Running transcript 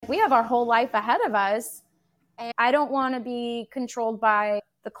we have our whole life ahead of us. And I don't want to be controlled by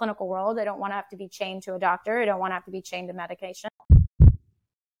the clinical world. I don't want to have to be chained to a doctor. I don't want to have to be chained to medication.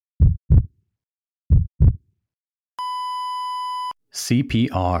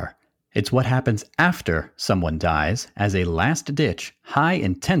 CPR. It's what happens after someone dies as a last-ditch,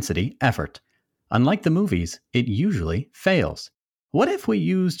 high-intensity effort. Unlike the movies, it usually fails. What if we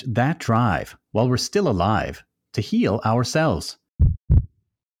used that drive while we're still alive to heal ourselves?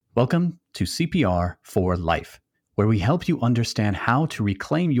 Welcome to CPR for Life, where we help you understand how to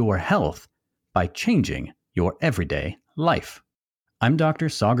reclaim your health by changing your everyday life. I'm Dr.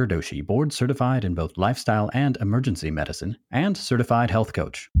 Sagar Doshi, board certified in both lifestyle and emergency medicine, and certified health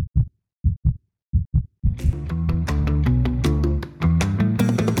coach.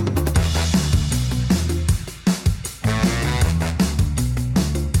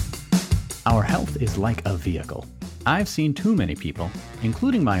 Our health is like a vehicle. I've seen too many people,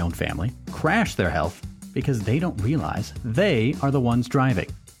 including my own family, crash their health because they don't realize they are the ones driving.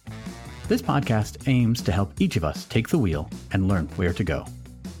 This podcast aims to help each of us take the wheel and learn where to go.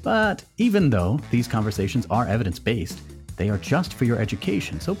 But even though these conversations are evidence-based, they are just for your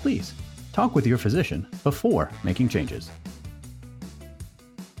education, so please talk with your physician before making changes.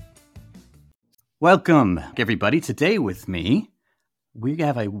 Welcome, everybody. Today with me, we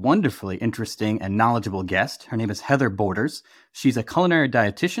have a wonderfully interesting and knowledgeable guest. Her name is Heather Borders. She's a culinary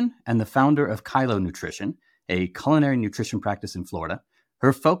dietitian and the founder of Kylo Nutrition, a culinary nutrition practice in Florida.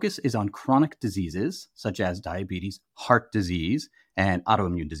 Her focus is on chronic diseases such as diabetes, heart disease, and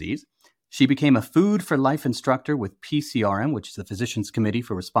autoimmune disease. She became a Food for Life instructor with PCRM, which is the Physicians Committee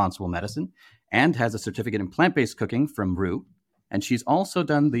for Responsible Medicine, and has a certificate in plant-based cooking from RU. And she's also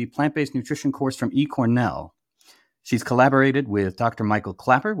done the plant-based nutrition course from eCornell. She's collaborated with Dr. Michael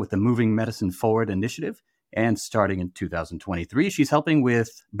Clapper with the Moving Medicine Forward initiative, and starting in 2023, she's helping with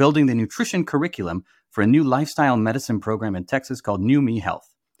building the nutrition curriculum for a new lifestyle medicine program in Texas called New Me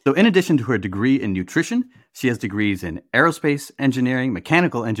Health. So in addition to her degree in nutrition, she has degrees in aerospace engineering,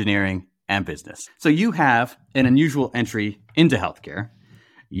 mechanical engineering, and business. So you have an unusual entry into healthcare.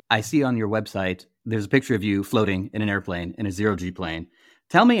 I see on your website, there's a picture of you floating in an airplane, in a zero-G plane.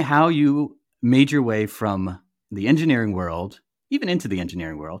 Tell me how you made your way from the engineering world, even into the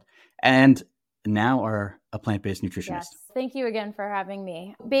engineering world, and now are a plant-based nutritionist. Yes. Thank you again for having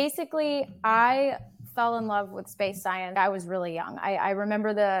me. Basically, I fell in love with space science. I was really young. I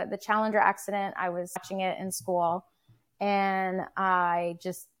remember the Challenger accident. I was watching it in school, and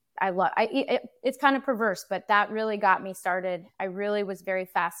it's kind of perverse, but that really got me started. I really was very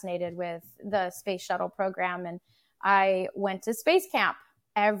fascinated with the space shuttle program, and I went to space camp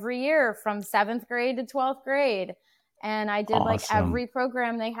every year from 7th grade to 12th grade. And I did like every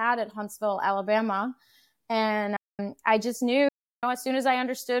program they had at Huntsville, Alabama. And I just knew, as soon as I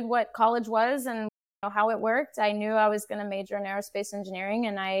understood what college was and how it worked, I knew I was going to major in aerospace engineering.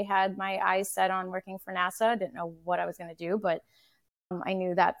 And I had my eyes set on working for NASA. I didn't know what I was going to do, but I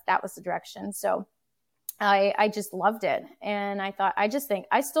knew that was the direction. So I just loved it. And I thought,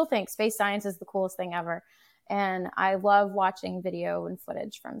 I still think space science is the coolest thing ever. And I love watching video and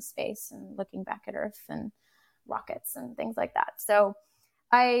footage from space and looking back at Earth and rockets and things like that. So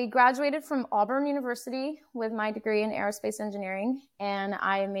I graduated from Auburn University with my degree in aerospace engineering, and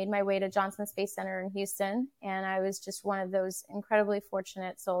I made my way to Johnson Space Center in Houston. And I was just one of those incredibly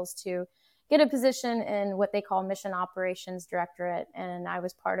fortunate souls to get a position in what they call Mission Operations Directorate. And I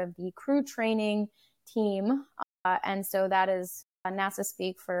was part of the crew training team. And so that is NASA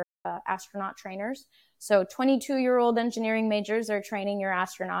speak for astronaut trainers. So 22-year-old engineering majors are training your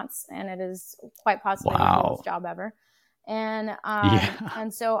astronauts, and it is quite possibly the coolest job ever. And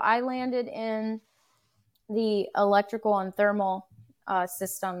and so I landed in the electrical and thermal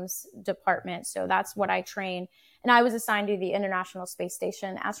systems department. So that's what I trained. And I was assigned to the International Space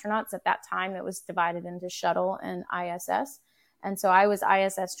Station astronauts. At that time, it was divided into shuttle and ISS. And so I was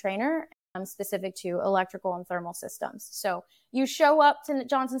ISS trainer. Specific to electrical and thermal systems. So you show up to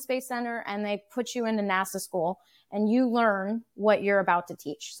Johnson Space Center and they put you into NASA school and you learn what you're about to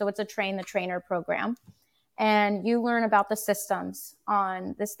teach. So it's a train the trainer program, and you learn about the systems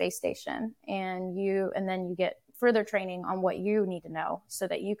on the space station, and then you get further training on what you need to know so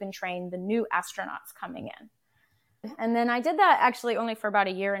that you can train the new astronauts coming in. And then I did that actually only for about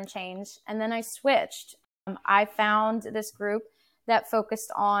a year and change. And then I switched. I found this group that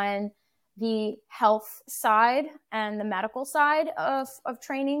focused on the health side and the medical side of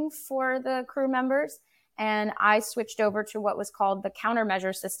training for the crew members. And I switched over to what was called the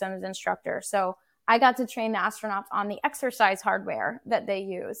countermeasure systems instructor. So I got to train the astronauts on the exercise hardware that they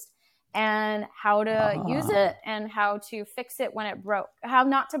used. and how to use it and how to fix it when it broke, how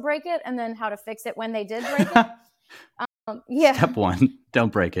not to break it, and then how to fix it when they did break it. Yeah. Step 1,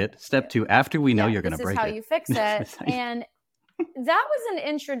 don't break it. Step 2, after we know you're going to break it. This is how you fix it. And that was an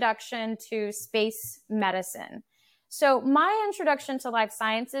introduction to space medicine. So my introduction to life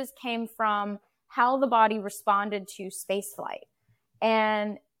sciences came from how the body responded to space flight.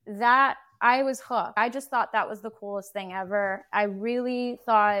 And that I was hooked. I just thought that was the coolest thing ever. I really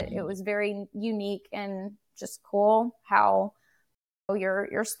thought it was very unique and just cool how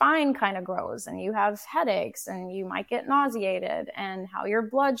your spine kind of grows and you have headaches and you might get nauseated, and how your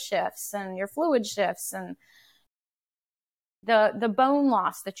blood shifts and your fluid shifts, and the bone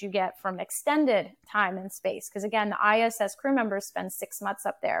loss that you get from extended time in space. Because again, the ISS crew members spend 6 months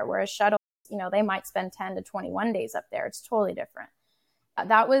up there, whereas shuttle, they might spend 10 to 21 days up there. It's totally different.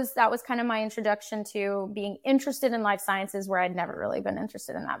 That was kind of my introduction to being interested in life sciences, where I'd never really been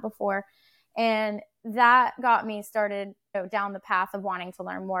interested in that before. And that got me started down the path of wanting to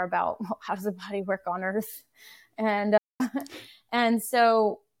learn more about how does the body work on Earth. And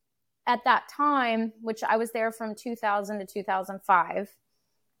so at that time, which I was there from 2000 to 2005,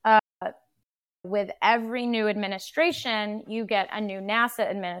 with every new administration, you get a new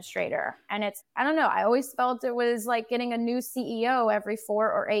NASA administrator. And I don't know, I always felt it was like getting a new CEO every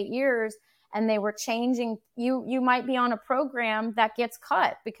 4 or 8 years. And they were changing. You might be on a program that gets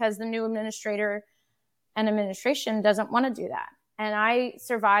cut because the new administrator and administration doesn't want to do that. And I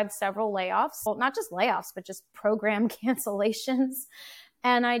survived several layoffs. Well, not just layoffs, but just program cancellations.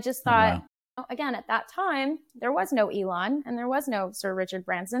 And I just thought, again, at that time, there was no Elon and there was no Sir Richard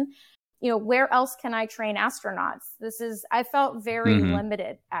Branson. Where else can I train astronauts? I felt very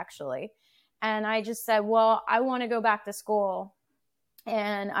limited, actually. And I just said, well, I want to go back to school.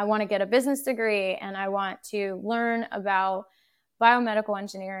 And I want to get a business degree, and I want to learn about biomedical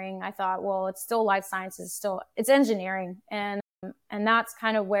engineering. I thought, well, it's still life sciences, it's engineering. And that's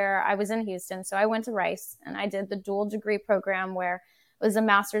kind of where I was in Houston. So I went to Rice and I did the dual degree program, where it was a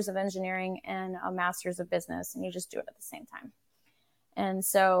master's of engineering and a master's of business, and you just do it at the same time. And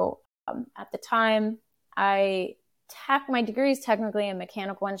so at the time, my degree is technically in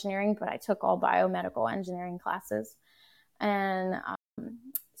mechanical engineering, but I took all biomedical engineering classes. And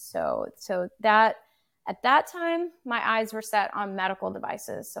so that at that time, my eyes were set on medical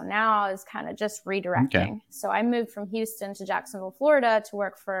devices. So now I was kind of just redirecting. Okay. So I moved from Houston to Jacksonville, Florida, to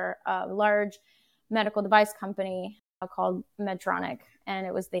work for a large medical device company called Medtronic, and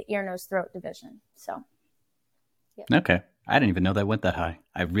it was the ear, nose, throat division. So, yeah. Okay, I didn't even know that went that high.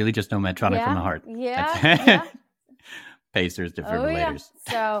 I really just know Medtronic from the heart. Yeah. Pacers, defibrillators.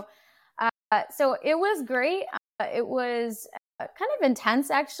 Yeah. So it was great. It was kind of intense,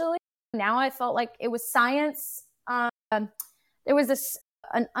 actually. Now I felt like it was science. There was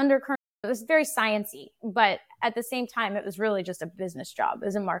an undercurrent. It was very sciencey, but at the same time, it was really just a business job. It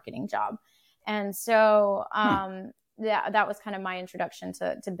was a marketing job. And so that was kind of my introduction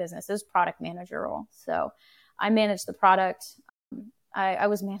to business. It was product manager role. So I managed the product. I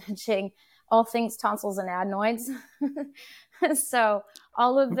was managing all things tonsils and adenoids. So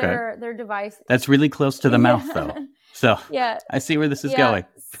all of their device. That's really close to the mouth, though. So yeah, I see where this is going.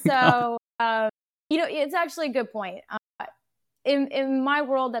 So, it's actually a good point. In my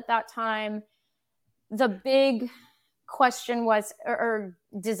world at that time, the big question was, or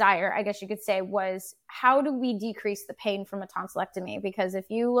desire, I guess you could say, was how do we decrease the pain from a tonsillectomy? Because if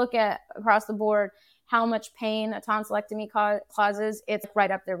you look at across the board, how much pain a tonsillectomy causes, it's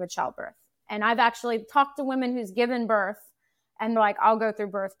right up there with childbirth. And I've actually talked to women who's given birth and they're like, I'll go through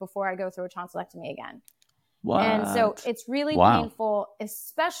birth before I go through a tonsillectomy again. What? And so it's really painful,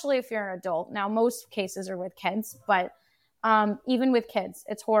 especially if you're an adult. Now, most cases are with kids, but even with kids,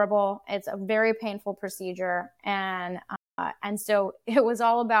 it's horrible. It's a very painful procedure. And so it was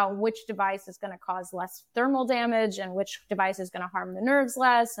all about which device is going to cause less thermal damage and which device is going to harm the nerves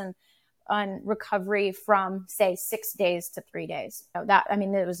less, and on recovery from, say, 6 days to 3 days. So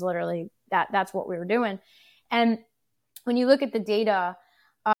it was literally that's what we were doing. And when you look at the data,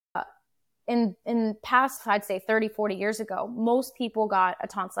 in past, I'd say 30, 40 years ago, most people got a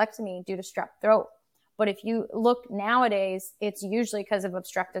tonsillectomy due to strep throat. But if you look nowadays, it's usually because of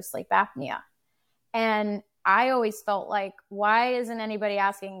obstructive sleep apnea. And I always felt like, why isn't anybody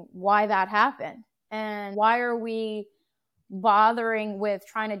asking why that happened? And why are we bothering with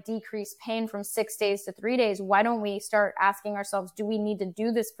trying to decrease pain from 6 days to 3 days? Why don't we start asking ourselves, do we need to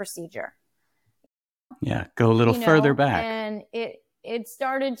do this procedure? Yeah, go a little further back. And it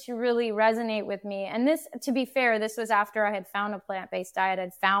started to really resonate with me. And this, to be fair, this was after I had found a plant-based diet.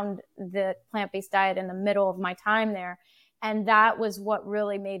 I'd found the plant-based diet in the middle of my time there. And that was what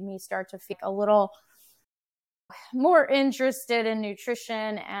really made me start to feel a little more interested in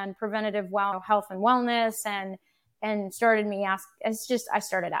nutrition and preventative health and wellness, and started me ask. It's just I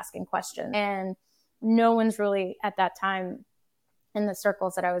started asking questions, and no one's really at that time in the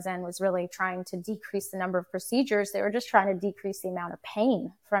circles that I was in was really trying to decrease the number of procedures. They were just trying to decrease the amount of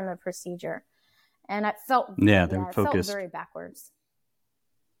pain from the procedure, and I felt they're it focused. felt very backwards.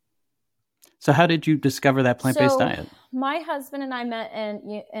 So how did you discover that plant-based diet? My husband and I met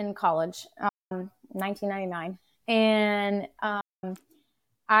in college, 1999. And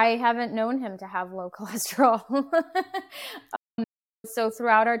I haven't known him to have low cholesterol. So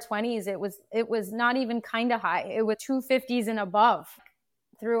throughout our 20s, it was not even kind of high. It was 250s and above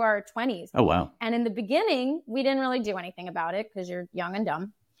through our 20s. Oh, wow. And in the beginning, we didn't really do anything about it because you're young and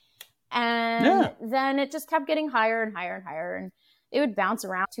dumb. And then it just kept getting higher and higher and higher. And it would bounce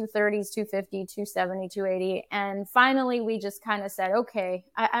around 230s, 250, 270, 280. And finally, we just kind of said, okay,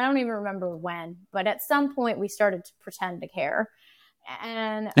 I don't even remember when, but at some point we started to pretend to care.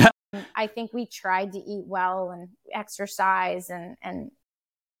 And I think we tried to eat well and exercise and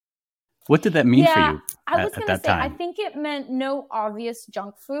what did that mean for you at that time? I think it meant no obvious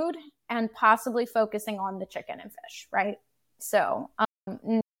junk food and possibly focusing on the chicken and fish, right? So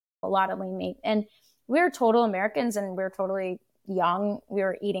a lot of lean meat. And we're total Americans and we're totally young. We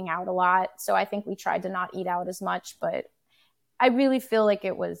were eating out a lot. So I think we tried to not eat out as much, but I really feel like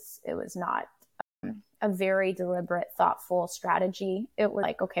it was not a very deliberate, thoughtful strategy. It was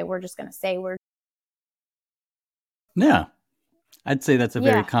like, okay, we're just going to say we're. Yeah. I'd say that's a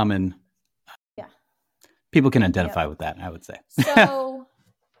very common. Yeah. People can identify with that, I would say. So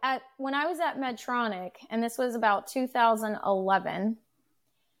when I was at Medtronic, and this was about 2011,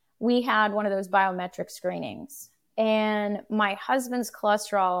 we had one of those biometric screenings. And my husband's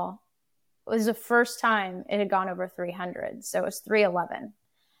cholesterol was the first time it had gone over 300. So it was 311.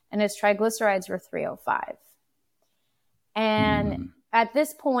 And his triglycerides were 305. And at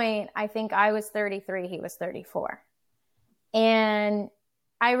this point, I think I was 33, he was 34. And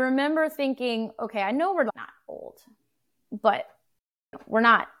I remember thinking, okay, I know we're not old, but we're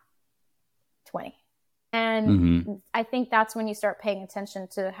not 20. And I think that's when you start paying attention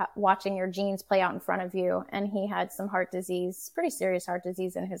to watching your genes play out in front of you. And he had some heart disease, pretty serious heart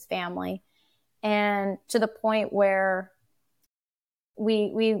disease in his family. And to the point where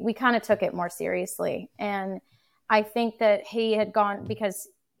we kind of took it more seriously. And I think that he had gone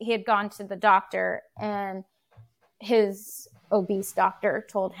to the doctor, and his obese doctor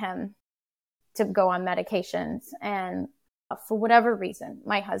told him to go on medications. And for whatever reason,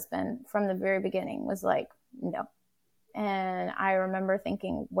 my husband from the very beginning was like, no. And I remember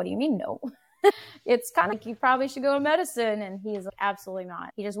thinking, what do you mean no? It's kind of like you probably should go on medicine. And he's like, absolutely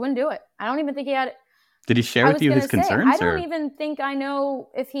not. He just wouldn't do it. I don't even think he had it. Did he share with you his concerns? I don't even think I know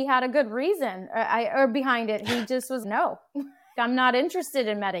if he had a good reason or behind it. He just was, no, I'm not interested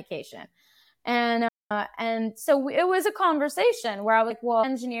in medication. And so it was a conversation where I was like, well,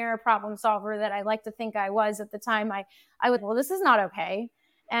 engineer, problem solver that I like to think I was at the time. I was, well, this is not okay.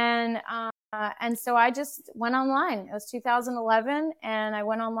 And so I just went online. It was 2011. And I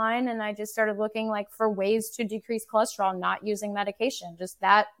went online and I just started looking like for ways to decrease cholesterol, not using medication, just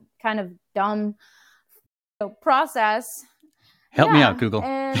that kind of dumb process. Help me out, Google.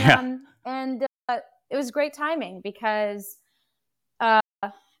 And, it was great timing because I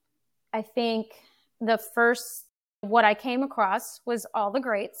think what I came across was all the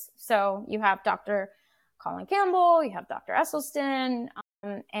greats. So you have Dr. Colin Campbell, you have Dr. Esselstyn,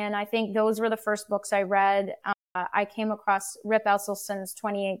 and I think those were the first books I read. I came across Rip Esselstyn's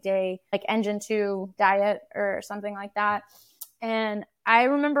 28-day Engine 2 diet or something like that. And I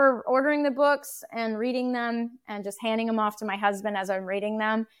remember ordering the books and reading them and just handing them off to my husband as I'm reading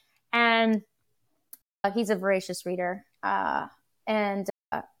them. And he's a voracious reader. And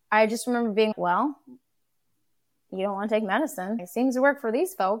I just remember being, well, you don't want to take medicine. It seems to work for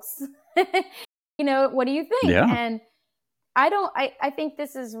these folks. What do you think? Yeah. And I think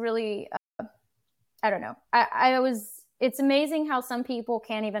this is really, I don't know. It's amazing how some people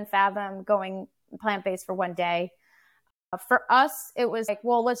can't even fathom going plant-based for one day. For us, it was like,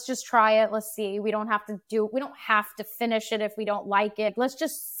 well, let's just try it. Let's see. We don't have to finish it if we don't like it. Let's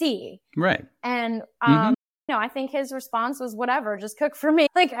just see. Right. And, I think his response was whatever, just cook for me.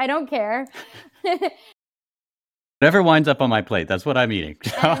 Like, I don't care. Whatever winds up on my plate, that's what I'm eating.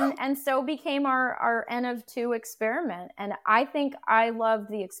 and so became our N of 2 experiment. And I think I loved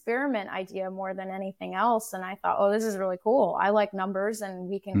the experiment idea more than anything else. And I thought, oh, this is really cool. I like numbers and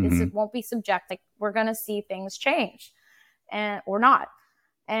we can, it won't be subjective. We're going to see things change or not.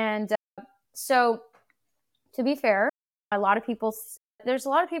 And so to be fair, A lot of people, there's a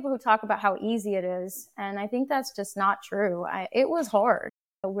lot of people who talk about how easy it is. And I think that's just not true. It was hard.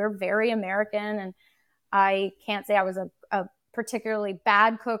 We're very American, and I can't say I was a particularly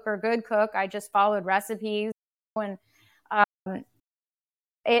bad cook or good cook. I just followed recipes, and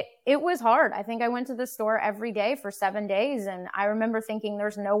it was hard. I think I went to the store every day for 7 days, and I remember thinking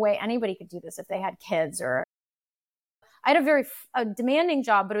there's no way anybody could do this if they had kids. Or I had a demanding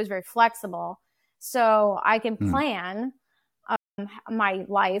job, but it was very flexible, so I can plan my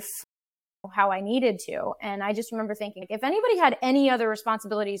life how I needed to. And I just remember thinking, if anybody had any other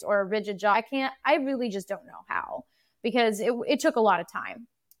responsibilities or a rigid job, I really just don't know how, because it took a lot of time.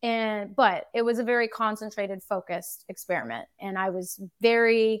 But it was a very concentrated, focused experiment. And I was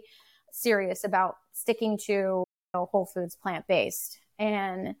very serious about sticking to whole foods, plant-based.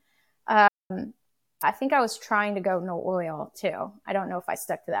 And I think I was trying to go no oil too. I don't know if I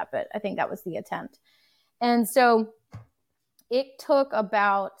stuck to that, but I think that was the attempt. And so it took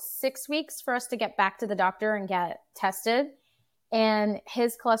about 6 weeks for us to get back to the doctor and get tested. And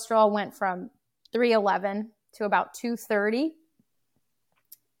his cholesterol went from 311 to about 230.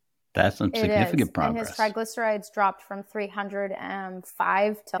 That's some significant progress. And his triglycerides dropped from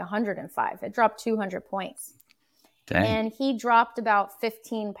 305 to 105. It dropped 200 points. Dang. And he dropped about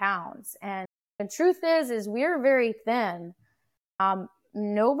 15 pounds. And the truth is we're very thin.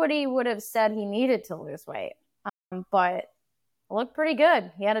 Nobody would have said he needed to lose weight, but looked pretty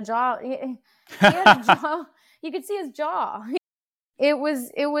good. He had a jaw. He had a jaw. You could see his jaw. It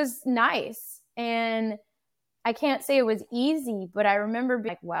was nice. And I can't say it was easy, but I remember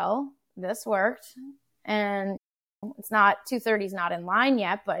being like, well, this worked. And it's not, 230 is not in line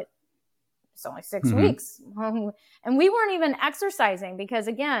yet, but it's only 6 weeks. And we weren't even exercising because,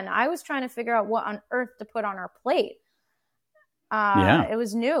 again, I was trying to figure out what on earth to put on our plate. It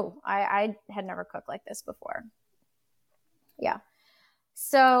was new. I had never cooked like this before. Yeah.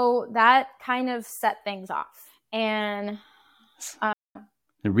 So that kind of set things off. And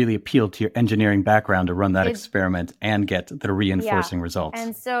it really appealed to your engineering background to run that experiment and get the reinforcing results.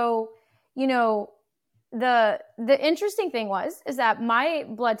 And so, the interesting thing is that my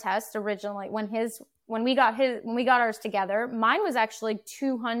blood test originally, when we got ours together, mine was actually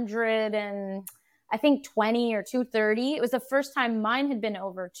 200 and I think 20 or 230. It was the first time mine had been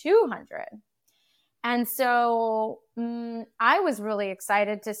over 200. And so I was really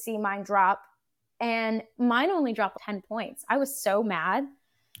excited to see mine drop, and mine only dropped 10 points. I was so mad.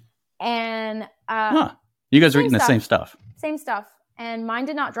 And you guys are eating the same stuff. Same stuff. And mine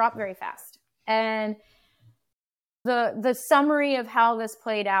did not drop very fast. And the summary of how this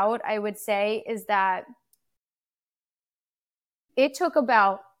played out, I would say, is that it took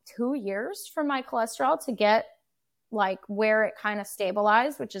about 2 years for my cholesterol to get like where it kind of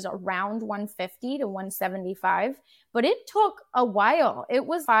stabilized, which is around 150 to 175. But it took a while. It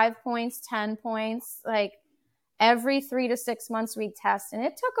was 5 points, 10 points, like every 3 to 6 months we'd test. And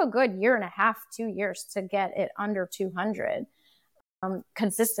it took a good 1.5 to 2 years to get it under 200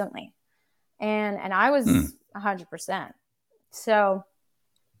 consistently. And I was 100%. So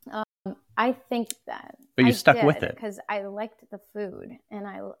I think that. But you stuck with it. Because I liked the food. And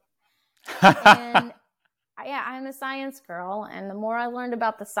I'm a science girl. And the more I learned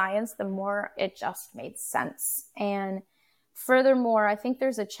about the science, the more it just made sense. And furthermore, I think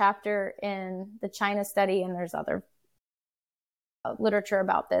there's a chapter in the China study, and there's other literature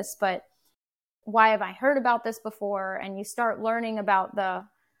about this, but why have I heard about this before? And you start learning about the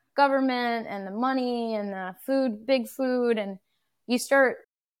government and the money and the food, big food, and you start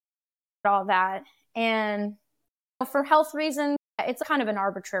all that. And for health reasons, it's kind of an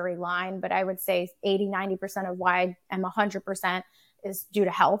arbitrary line, but I would say 80-90% of why I am 100% is due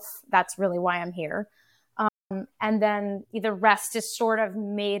to health. That's really why I'm here. And then the rest is sort of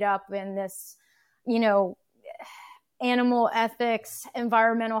made up in this, animal ethics,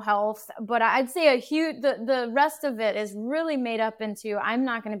 environmental health. But I'd say the rest of it is really made up into, I'm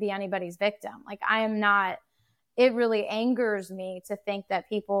not going to be anybody's victim. Like I am not, it really angers me to think that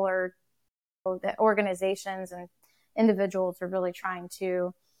people are, that organizations and individuals are really trying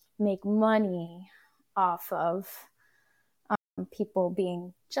to make money off of people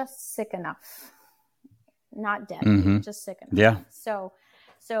being just sick enough, not dead, just sick enough. Yeah. So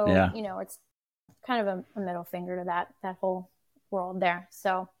it's kind of a middle finger to that whole world there.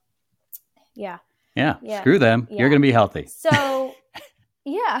 So yeah. Screw them. Yeah. You're going to be healthy. So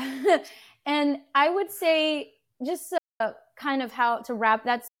yeah. And I would say just kind of how to wrap,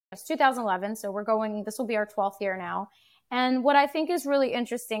 that's 2011. So this will be our 12th year now. And what I think is really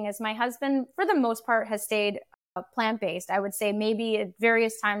interesting is my husband, for the most part, has stayed plant-based. I would say maybe at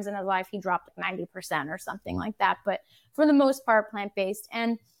various times in his life, he dropped like 90% or something like that. But for the most part, plant-based.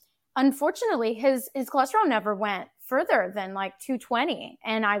 And unfortunately, his cholesterol never went further than like 220.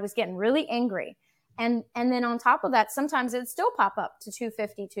 And I was getting really angry. And then on top of that, sometimes it'd still pop up to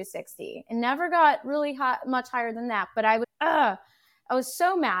 250, 260. It never got really hot, much higher than that. But I was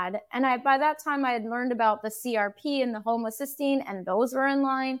so mad. And by that time, I had learned about the CRP and the homocysteine, and those were in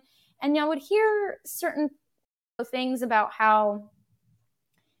line. And I would hear certain things about how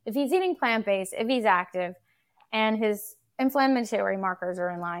if he's eating plant-based, if he's active, and his inflammatory markers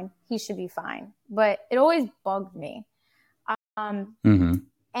are in line, he should be fine. But it always bugged me.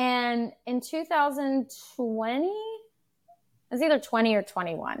 And in 2020, it was either 20 or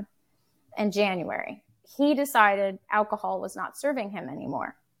 21, in January, he decided alcohol was not serving him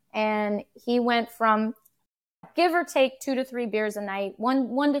anymore. And he went from, give or take, 2 to 3 beers a night,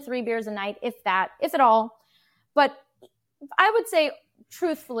 one to 3 beers a night, if at all. But I would say,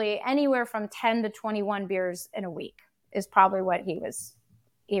 truthfully, anywhere from 10 to 21 beers in a week is probably what he was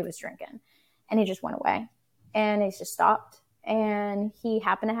drinking. And he just went away, and he just stopped. And he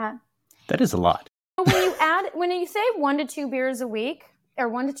happened to have. That is a lot. When you say 1 to 2 beers a week or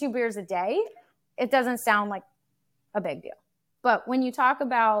 1 to 2 beers a day, it doesn't sound like a big deal. But when you talk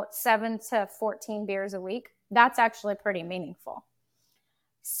about 7 to 14 beers a week, that's actually pretty meaningful.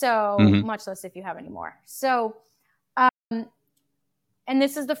 So much less if you have any more. So, and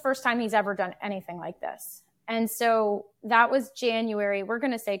this is the first time he's ever done anything like this. And so that was January. We're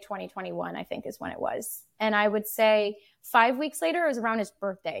going to say 2021, I think is when it was. And I would say 5 weeks later, it was around his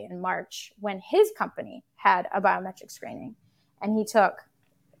birthday in March, when his company had a biometric screening, and he took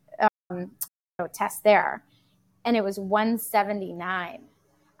a test there, and it was 179.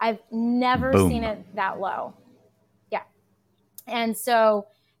 I've never seen it that low. Yeah. And so,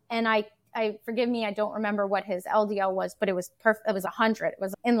 and I forgive me, I don't remember what his LDL was, but it was perfect. It was 100. It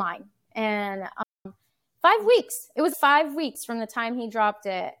was in line. And 5 weeks. It was 5 weeks from the time he dropped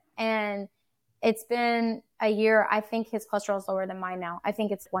it. And it's been a year. I think his cholesterol is lower than mine now. I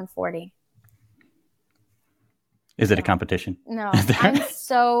think it's 140. Is it a competition? No.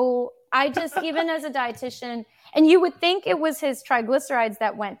 I just, even as a dietitian, and you would think it was his triglycerides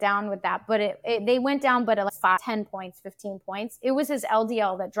that went down with that, but they went down, but like 10 points, 15 points. It was his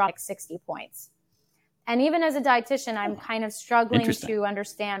LDL that dropped like 60 points. And even as a dietitian, I'm kind of struggling to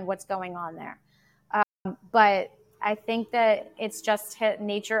understand what's going on there. But I think that it's just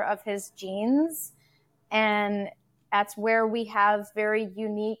nature of his genes. And that's where we have very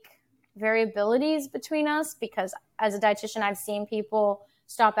unique variabilities between us, because as a dietitian, I've seen people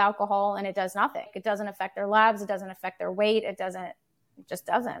stop alcohol and it does nothing. It doesn't affect their labs. It doesn't affect their weight. It just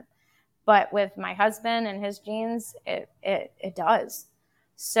doesn't. But with my husband and his genes, it does.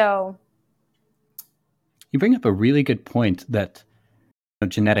 So. You bring up a really good point that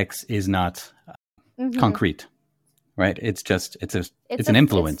genetics is not concrete, right? It's an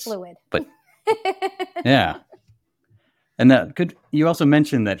influence. It's fluid. But yeah. And you also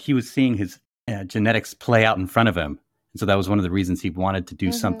mentioned that he was seeing his genetics play out in front of him. And so that was one of the reasons he wanted to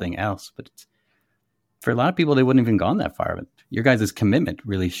do something else. But for a lot of people, they wouldn't have even gone that far. But your guys' commitment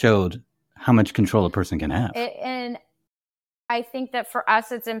really showed how much control a person can have. And I think that for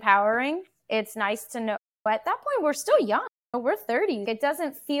us, it's empowering. It's nice to know. At that point, we're still young. We're 30. It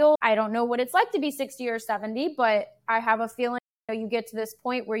doesn't feel, I don't know what it's like to be 60 or 70, but I have a feeling you get to this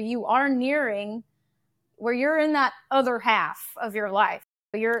point where you are nearing, where you're in that other half of your life.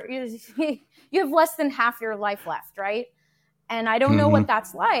 You have less than half your life left, right? And I don't know what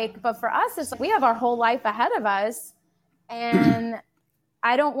that's like, but for us, it's like we have our whole life ahead of us. And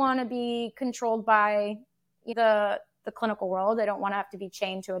I don't want to be controlled by the clinical world. I don't want to have to be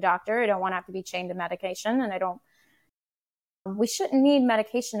chained to a doctor. I don't want to have to be chained to medication. And we shouldn't need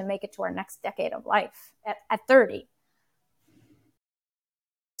medication to make it to our next decade of life at 30.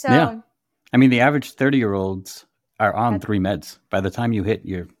 So, yeah. I mean, the average 30-year-olds are on 3 meds. By the time you hit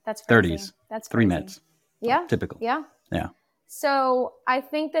your 30s, that's 3 meds. Yeah. Typical. Yeah. Yeah. So I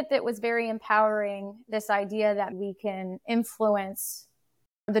think that it was very empowering, this idea that we can influence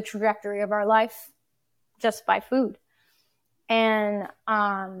the trajectory of our life just by food. And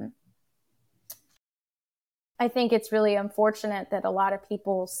I think it's really unfortunate that a lot of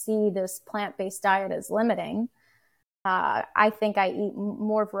people see this plant-based diet as limiting. I think I eat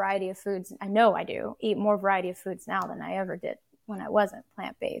more variety of foods. I know I do eat more variety of foods now than I ever did when I wasn't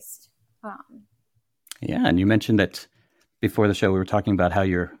plant-based. Yeah. And you mentioned that before the show, we were talking about how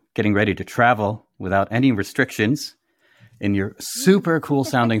you're getting ready to travel without any restrictions in your super cool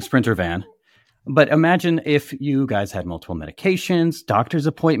sounding Sprinter van. But imagine if you guys had multiple medications, doctor's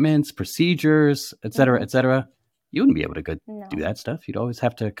appointments, procedures, et cetera, et cetera. you wouldn't be able to go No. do that stuff. You'd always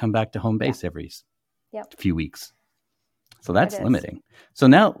have to come back to home base every Yep. few weeks. So that's It is. limiting. So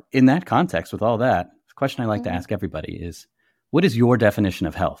now in that context, with all that, the question I like to ask everybody is, what is your definition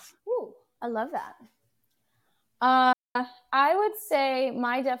of health? Ooh, I love that. I would say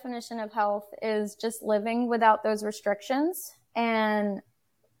my definition of health is just living without those restrictions and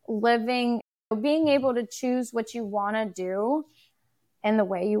being able to choose what you want to do and the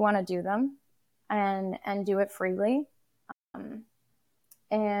way you want to do them and do it freely, and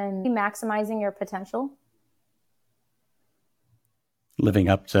maximizing your potential. Living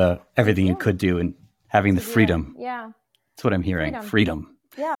up to everything you could do and having the freedom. Yeah. That's what I'm hearing. Freedom.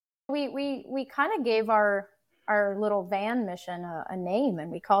 Yeah. We kind of gave our little van mission a name,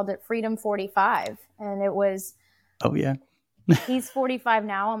 and we called it Freedom 45. And it was, oh yeah, he's 45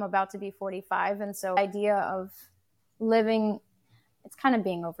 now. I'm about to be 45. And so the idea of living, it's kind of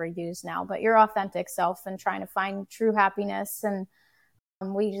being overused now, but your authentic self and trying to find true happiness. And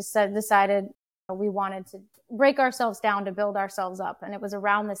we just decided we wanted to break ourselves down to build ourselves up. And it was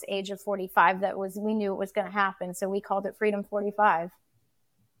around this age of 45 we knew it was going to happen. So we called it Freedom 45.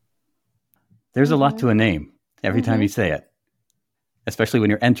 There's a lot to a name every time you say it, especially when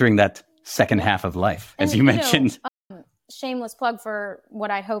you're entering that second half of life, as you mentioned. Shameless plug for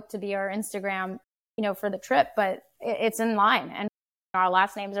what I hope to be our Instagram, for the trip, but it's in line. And our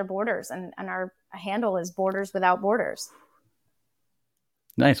last names are Borders, and our handle is Borders Without Borders.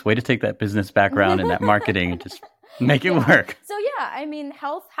 Nice way to take that business background and that marketing and just make it work. So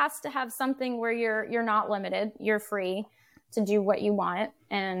health has to have something where you're not limited. You're free to do what you want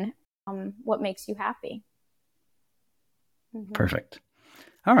and what makes you happy. Perfect.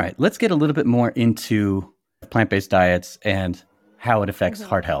 All right, let's get a little bit more into plant-based diets and how it affects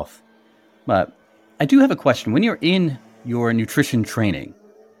heart health. But I do have a question. When you're in your nutrition training,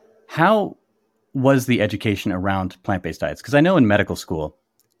 how was the education around plant-based diets? Because I know in medical school,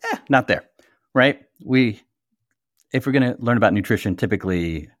 not there, right? If we're going to learn about nutrition,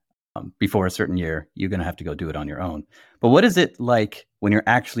 typically before a certain year, you're going to have to go do it on your own. But what is it like when you're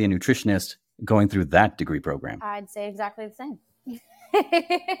actually a nutritionist going through that degree program? I'd say exactly the same.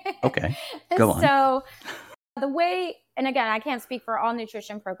 Okay, go on. So the way, and again, I can't speak for all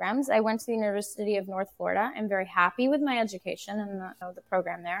nutrition programs. I went to the University of North Florida. I'm very happy with my education and the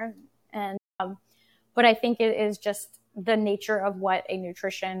program there. And but I think it is just the nature of what a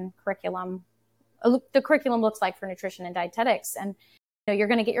nutrition curriculum, the curriculum looks like for nutrition and dietetics. And you're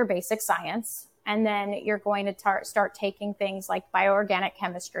going to get your basic science, and then you're going to start taking things like bioorganic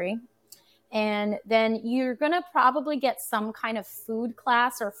chemistry. And then you're going to probably get some kind of food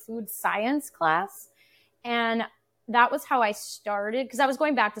class or food science class. And that was how I started, because I was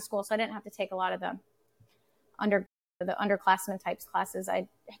going back to school, so I didn't have to take a lot of the underclassmen types classes. I'd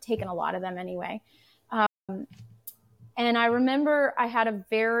taken a lot of them anyway. And I remember I had a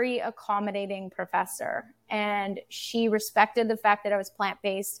very accommodating professor, and she respected the fact that I was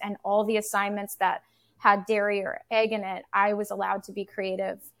plant-based, and all the assignments that had dairy or egg in it, I was allowed to be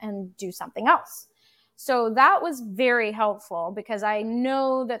creative and do something else. So that was very helpful, because I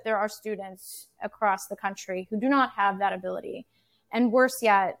know that there are students across the country who do not have that ability. And worse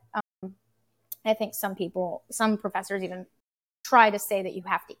yet, I think some professors even try to say that you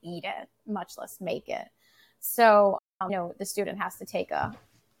have to eat it, much less make it. So, the student has to take a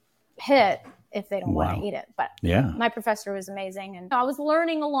hit if they don't want to eat it. But my professor was amazing, and I was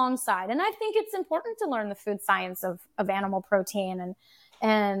learning alongside. And I think it's important to learn the food science of animal protein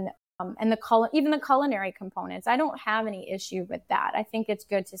and even the culinary components. I don't have any issue with that. I think it's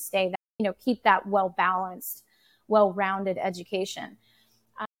good to stay that, keep that well-balanced, well-rounded education.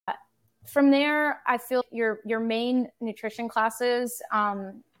 From there, I feel your main nutrition classes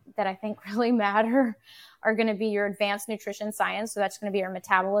that I think really matter are going to be your advanced nutrition science. So that's going to be your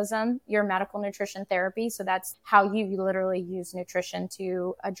metabolism, your medical nutrition therapy. So that's how you literally use nutrition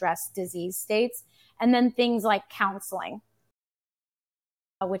to address disease states. And then things like counseling,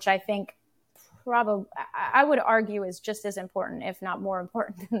 which I think I would argue is just as important, if not more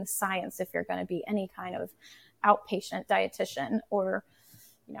important than the science, if you're going to be any kind of outpatient dietitian or,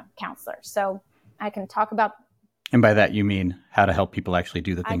 counselor. So I can talk about. And by that, you mean how to help people actually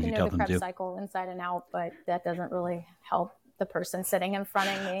do the things you tell them to do. I can know the Krebs cycle inside and out, but that doesn't really help the person sitting in front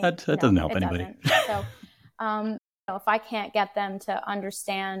of me. That doesn't help anybody. So, if I can't get them to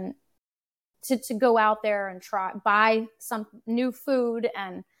understand, to go out there and buy some new food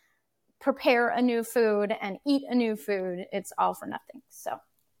and prepare a new food and eat a new food, it's all for nothing. So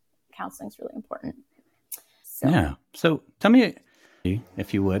counseling is really important. Yeah. So tell me,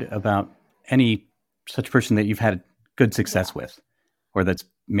 if you would, about any such person that you've had good success with. or that's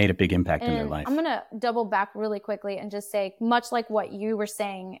made a big impact in their And life? I'm going to double back really quickly and just say, much like what you were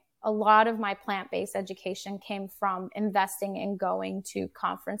saying, a lot of my plant-based education came from investing in going to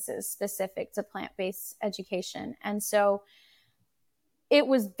conferences specific to plant-based education. And so it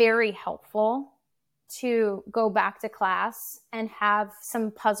was very helpful to go back to class and have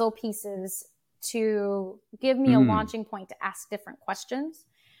some puzzle pieces to give me a launching point to ask different questions.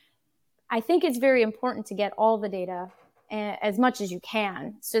 I think it's very important to get all the data as much as you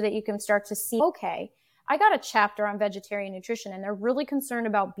can so that you can start to see, okay, I got a chapter on vegetarian nutrition and they're really concerned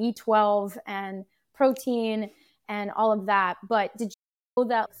about B12 and protein and all of that. But did you know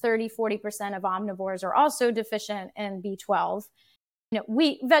that 30-40% of omnivores are also deficient in B12? You know,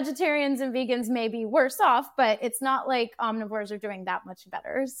 we vegetarians and vegans may be worse off, but it's not like omnivores are doing that much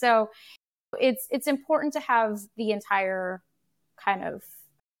better. So it's important to have the entire kind of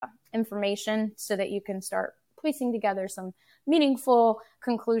information so that you can start piecing together some meaningful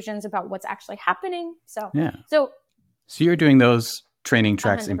conclusions about what's actually happening. So you're doing those training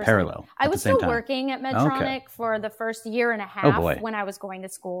tracks 100%. in parallel. I was still working at Medtronic for the first year and a half when I was going to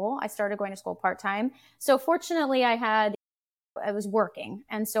school. I started going to school part-time. So fortunately I was working.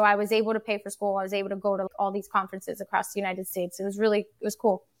 And so I was able to pay for school. I was able to go to all these conferences across the United States. It was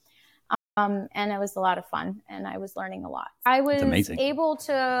cool. And it was a lot of fun and I was learning a lot. I was able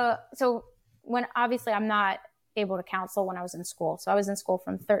to, so when obviously I'm not able to counsel when I was in school. So I was in school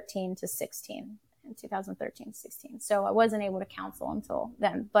from 13 to 16 in 2013, 16. So I wasn't able to counsel until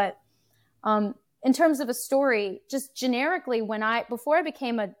then. But in terms of a story, just generically, before I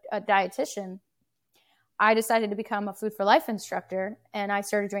became a dietitian, I decided to become a Food for Life instructor and I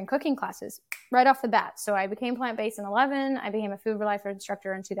started doing cooking classes right off the bat. So I became plant-based in 2011. I became a Food for Life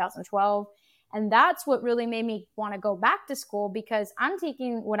instructor in 2012. And that's what really made me want to go back to school because I'm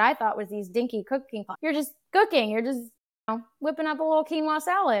taking what I thought was these dinky cooking classes. You're just cooking. You're just whipping up a little quinoa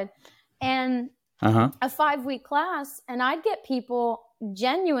salad and a 5-week class. And I'd get people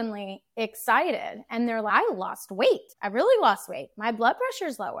genuinely excited. And they're like, I lost weight. I really lost weight. My blood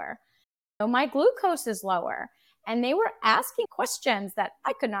pressure's lower. My glucose is lower. And they were asking questions that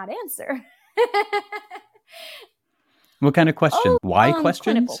I could not answer. What kind of questions? Why questions?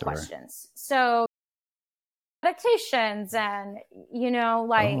 Clinical questions. So medications and,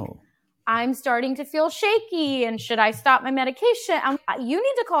 I'm starting to feel shaky and should I stop my medication? You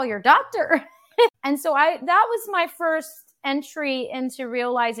need to call your doctor. And so that was my first entry into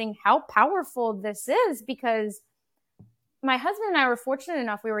realizing how powerful this is because my husband and I were fortunate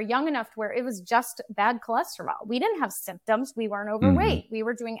enough, we were young enough to where it was just bad cholesterol. We didn't have symptoms. We weren't overweight. We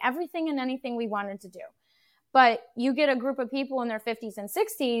were doing everything and anything we wanted to do. But you get a group of people in their 50s and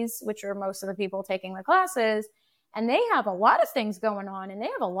 60s, which are most of the people taking the classes, and they have a lot of things going on and they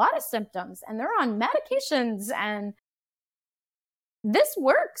have a lot of symptoms and they're on medications and this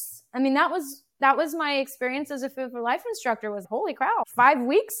works. I mean, that was my experience as a Food for Life instructor was holy cow, 5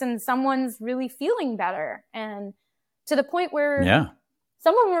 weeks and someone's really feeling better. And to the point where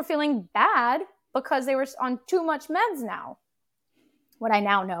some of them were feeling bad because they were on too much meds now. What I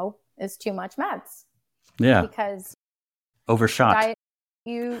now know is too much meds. Yeah. Because overshot.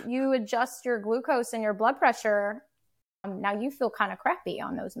 You adjust your glucose and your blood pressure. Now you feel kind of crappy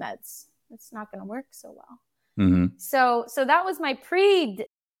on those meds. It's not going to work so well. Mm-hmm. So that was my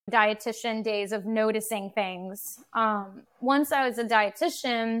pre-dietitian days of noticing things. Once I was a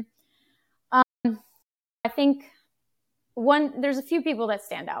dietitian, I think there's a few people that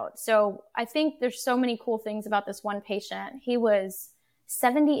stand out. So I think there's so many cool things about this one patient. He was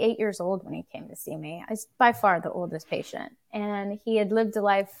 78 years old when he came to see me. I was by far the oldest patient. And he had lived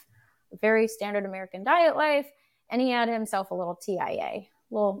a very standard American diet life. And he had himself a little TIA, a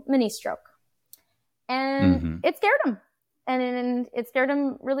little mini stroke. And it scared him. And it scared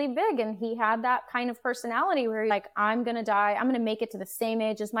him really big. And he had that kind of personality where he's like, I'm going to die. I'm going to make it to the same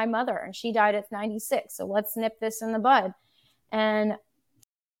age as my mother. And she died at 96. So let's nip this in the bud. And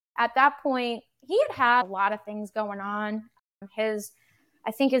at that point, he had a lot of things going on.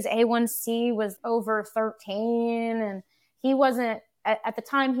 I think his A1C was over 13. And he wasn't, at the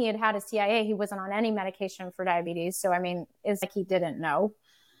time he had his TIA, he wasn't on any medication for diabetes. So, I mean, it's like he didn't know.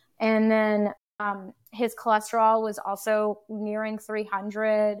 And then his cholesterol was also nearing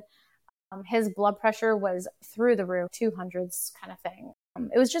 300. His blood pressure was through the roof, 200s kind of thing.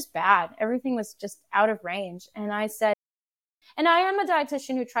 It was just bad. Everything was just out of range. And I said, and I am a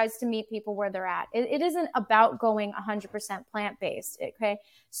dietitian who tries to meet people where they're at. It isn't about going 100% plant-based, okay?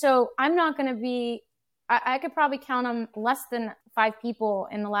 So I'm not going to be, I could probably count on less than 5 people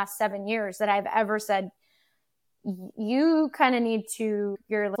in the last 7 years that I've ever said, you kind of need to,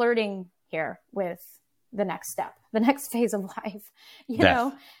 you're flirting here with the next step, the next phase of life, you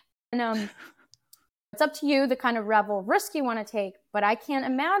know? And it's up to you the kind of level of risk you want to take, but I can't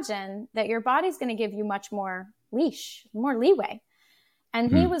imagine that your body's going to give you much more more leeway. And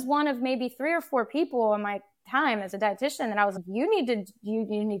he was one of maybe 3 or 4 people in my time as a dietitian that I was like, you need to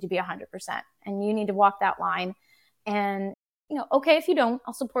be 100%, and you need to walk that line. And, you know, okay, if you don't,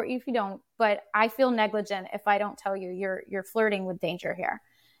 I'll support you if you don't, but I feel negligent if I don't tell you you're flirting with danger here.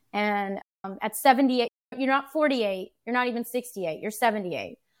 And at 78, you're not 48, you're not even 68, you're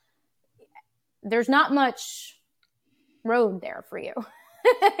 78. There's not much road there for you.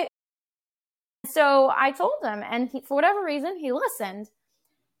 So I told him, and for whatever reason, he listened.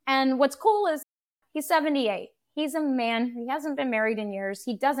 And what's cool is he's 78. He's a man. He hasn't been married in years.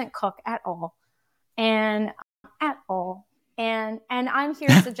 He doesn't cook at all. And I'm here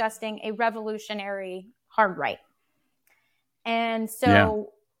suggesting a revolutionary hard right. And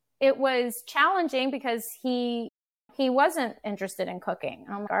so it was challenging because he wasn't interested in cooking.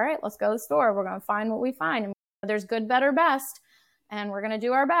 I'm like, all right, let's go to the store. We're going to find what we find. And there's good, better, best. And we're going to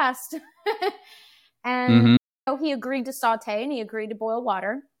do our best. And so he agreed to saute, and he agreed to boil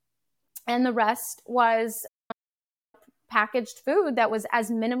water. And the rest was packaged food that was as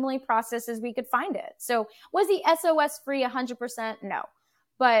minimally processed as we could find it. So was he SOS free 100%? No.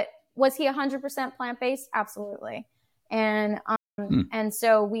 But was he 100% plant-based? Absolutely. And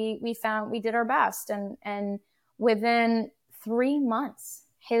so we did our best. And within 3 months,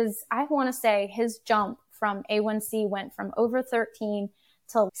 I want to say his jump from A1C went from over 13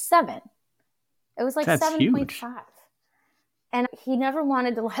 to 7. It was like 7.5. And he never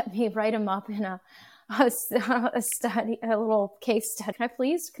wanted to let me write him up in a study, a little case study. Can I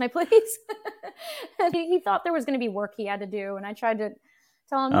please? And he thought there was going to be work he had to do. And I tried to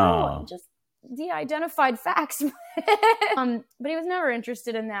tell him, no, just de-identified facts. But he was never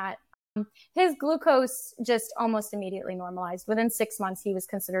interested in that. His glucose just almost immediately normalized. Within 6 months, he was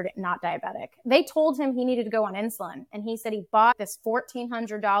considered not diabetic. They told him he needed to go on insulin. And he said he bought this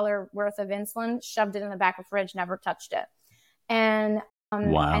 $1,400 worth of insulin, shoved it in the back of the fridge, never touched it. And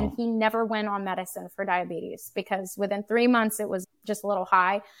and he never went on medicine for diabetes, because within 3 months, it was just a little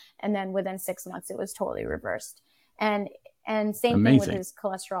high. And then within 6 months, it was totally reversed. And same thing with his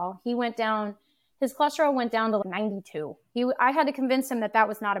cholesterol. His cholesterol went down to 92. I had to convince him that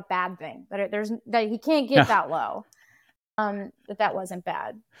was not a bad thing, that he can't get that low, that wasn't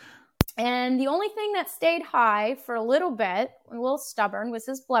bad. And the only thing that stayed high for a little bit, a little stubborn, was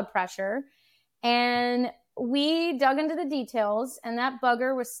his blood pressure. And we dug into the details, and that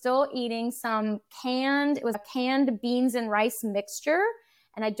bugger was still eating it was a canned beans and rice mixture.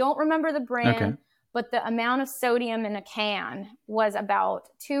 And I don't remember the brand, but the amount of sodium in a can was about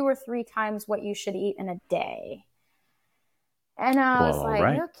 2 or 3 times what you should eat in a day. And I was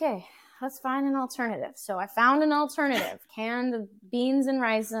like, okay, let's find an alternative. So I found an alternative, canned beans and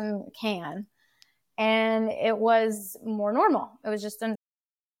rice in a can. And it was more normal. It was just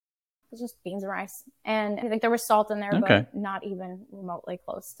beans and rice. And I think there was salt in there, but not even remotely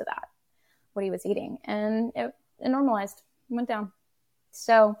close to that, what he was eating. And it normalized, went down.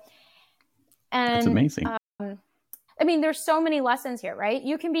 So, and that's amazing. I mean, there's so many lessons here, right?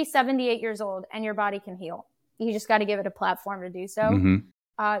 You can be 78 years old and your body can heal. You just got to give it a platform to do so.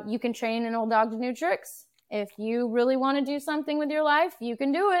 You can train an old dog to new tricks. If you really want to do something with your life, you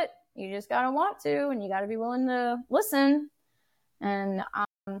can do it. You just got to want to, and you got to be willing to listen. And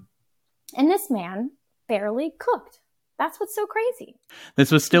this man barely cooked. That's what's so crazy.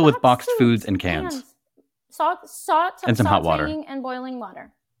 This was still with boxed foods and cans. Salt, and some hot water. And boiling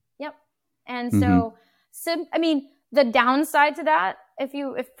water. Yep. And so, I mean, the downside to that,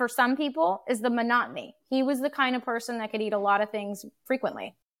 if for some people, is the monotony. He was the kind of person that could eat a lot of things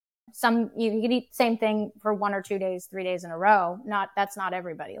frequently. You could eat the same thing for 1 or 2 days, 3 days in a row. That's not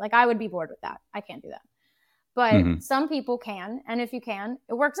everybody. Like, I would be bored with that. I can't do that. But some people can, and if you can,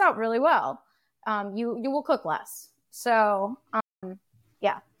 it works out really well. You will cook less. So,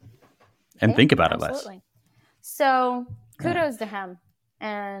 yeah. And think about it less. So kudos to him.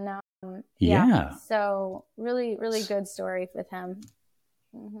 And so really, really good story with him.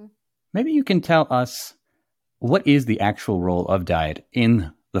 Maybe you can tell us, what is the actual role of diet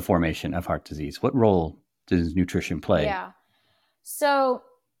in the formation of heart disease? What role does nutrition play? Yeah. So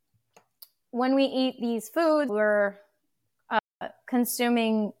when we eat these foods, we're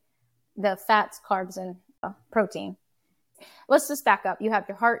consuming the fats, carbs, and protein. Let's just back up. You have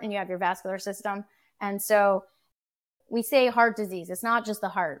your heart and you have your vascular system. And so we say heart disease. It's not just the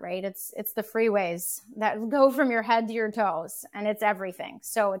heart, right? It's the freeways that go from your head to your toes, and it's everything.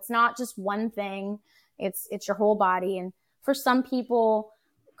 So it's not just one thing. It's your whole body. And for some people,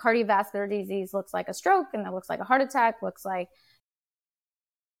 cardiovascular disease looks like a stroke, and that looks like a heart attack, looks like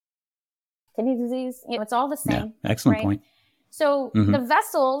kidney disease. It's all the same. Yeah, excellent point. So the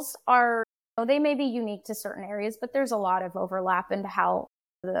vessels are, they may be unique to certain areas, but there's a lot of overlap into how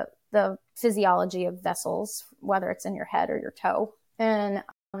the physiology of vessels, whether it's in your head or your toe. And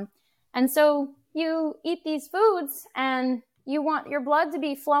so you eat these foods and you want your blood to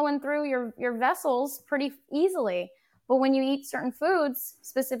be flowing through your vessels pretty easily. But when you eat certain foods,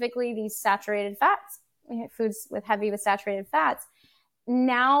 specifically these saturated fats, foods with saturated fats,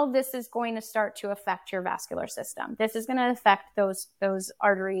 now this is going to start to affect your vascular system. This is going to affect those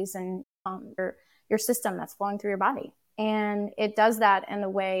arteries and your system that's flowing through your body. And it does that in the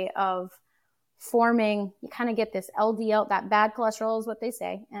way of forming, you kind of get this LDL, that bad cholesterol is what they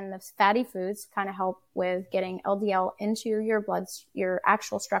say, and the fatty foods kind of help with getting LDL into your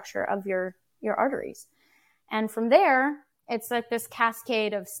actual structure of your arteries. And from there, it's like this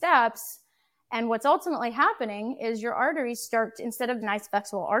cascade of steps. And what's ultimately happening is your arteries start, instead of nice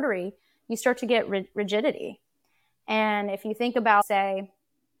flexible artery, you start to get rigidity. And if you think about, say,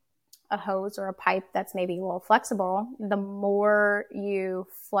 a hose or a pipe that's maybe a little flexible, the more you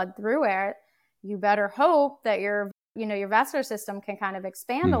flood through it, you better hope that your vascular system can kind of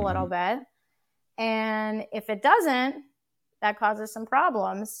expand a little bit. And if it doesn't, that causes some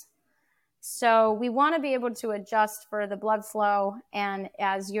problems. So we want to be able to adjust for the blood flow. And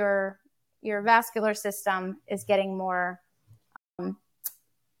as your vascular system is getting more,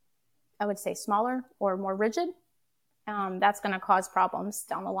 I would say smaller or more rigid, that's going to cause problems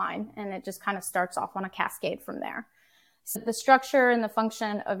down the line. And it just kind of starts off on a cascade from there. So the structure and the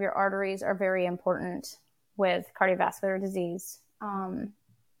function of your arteries are very important with cardiovascular disease,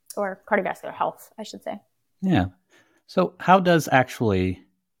 or cardiovascular health, I should say. Yeah. So how does actually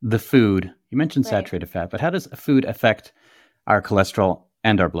the food, you mentioned saturated fat, but how does food affect our cholesterol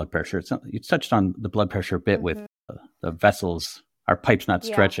and our blood pressure? You touched on the blood pressure a bit with the vessels, our pipes not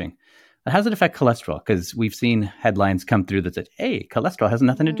stretching. How does it affect cholesterol? Because we've seen headlines come through that said, hey, cholesterol has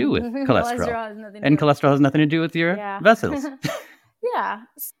nothing to do with cholesterol. Cholesterol has nothing to do with your vessels. Yeah.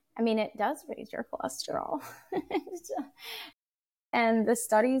 I mean, it does raise your cholesterol. And the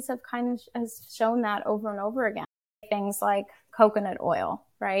studies have has shown that over and over again. Things like coconut oil,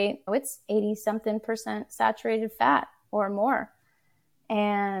 right? It's 80-something% saturated fat or more.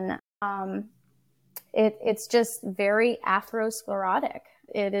 And it's just very atherosclerotic.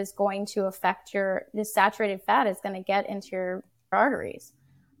 It is going to affect this saturated fat is going to get into your arteries.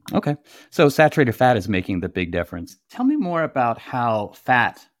 Okay. So saturated fat is making the big difference. Tell me more about how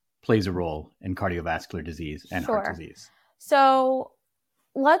fat plays a role in cardiovascular disease and heart disease. So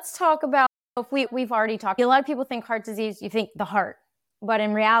let's talk about, we've already talked. A lot of people think heart disease, you think the heart, but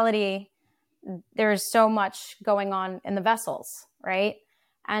in reality, there's so much going on in the vessels, right?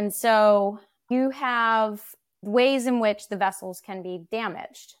 And so you have ways in which the vessels can be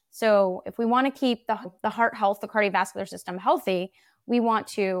damaged. So if we want to keep the heart health, the cardiovascular system healthy, we want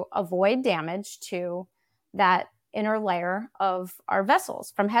to avoid damage to that inner layer of our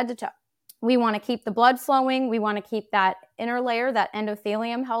vessels from head to toe. We want to keep the blood flowing. We want to keep that inner layer, that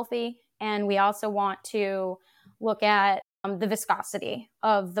endothelium, healthy. And we also want to look at the viscosity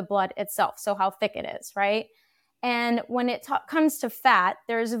of the blood itself, so how thick it is, right? And when it comes to fat,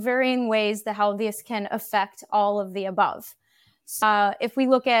 there's varying ways how this can affect all of the above. If we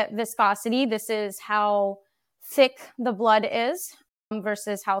look at viscosity, this is how thick the blood is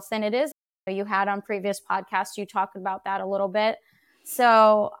versus how thin it is. You had on previous podcasts, you talked about that a little bit.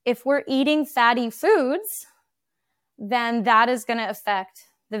 So if we're eating fatty foods, then that is going to affect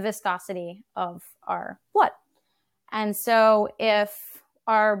the viscosity of our blood. And so if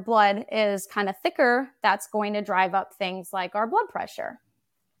our blood is kind of thicker, that's going to drive up things like our blood pressure.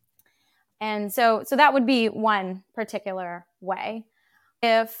 And so that would be one particular way.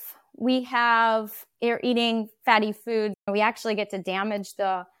 If we are eating fatty foods, we actually get to damage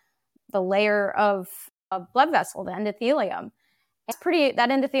the layer of blood vessel, the endothelium. That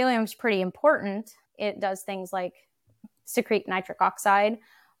endothelium is pretty important. It does things like secrete nitric oxide,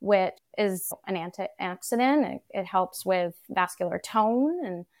 which is an antioxidant. It helps with vascular tone,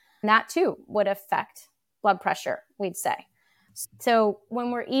 and that too would affect blood pressure, we'd say. So when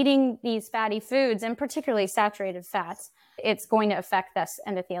we're eating these fatty foods, and particularly saturated fats, it's going to affect this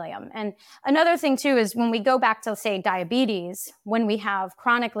endothelium. And another thing too is when we go back to, say, diabetes, when we have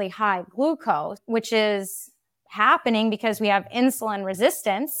chronically high glucose, which is happening because we have insulin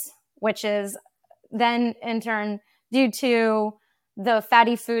resistance, which is then in turn due to the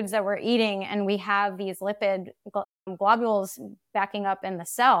fatty foods that we're eating, and we have these lipid globules backing up in the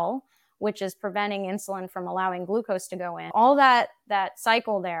cell, which is preventing insulin from allowing glucose to go in. All that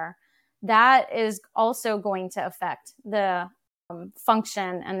cycle there, that is also going to affect the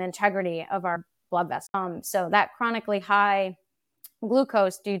function and the integrity of our blood vessels. So that chronically high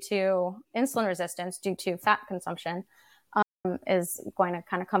glucose due to insulin resistance, due to fat consumption, is going to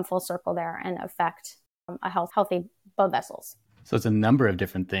kind of come full circle there and affect healthy blood vessels. So it's a number of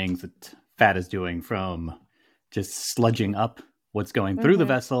different things that fat is doing, from just sludging up what's going through the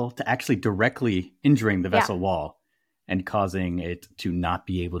vessel to actually directly injuring the vessel wall and causing it to not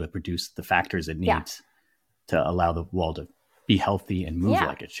be able to produce the factors it needs to allow the wall to be healthy and move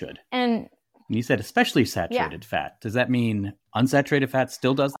like it should. And you said especially saturated fat. Does that mean unsaturated fat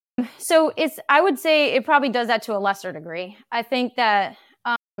still does that? So I would say it probably does that to a lesser degree. I think that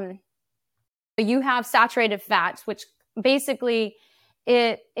you have saturated fats, which basically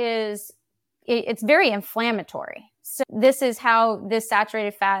it's very inflammatory. So this is how this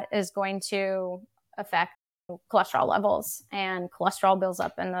saturated fat is going to affect cholesterol levels, and cholesterol builds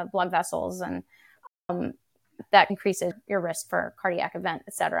up in the blood vessels, and that increases your risk for cardiac event,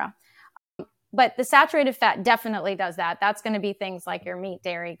 etc. But the saturated fat definitely does that. That's going to be things like your meat,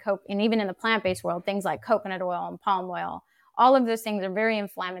 dairy, and even in the plant-based world, things like coconut oil and palm oil. All of those things are very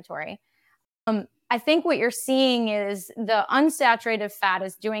inflammatory. I think what you're seeing is the unsaturated fat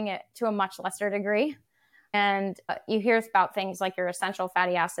is doing it to a much lesser degree. And you hear about things like your essential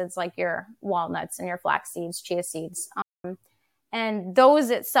fatty acids, like your walnuts and your flax seeds, chia seeds. And those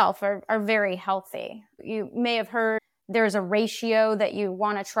itself are very healthy. You may have heard there's a ratio that you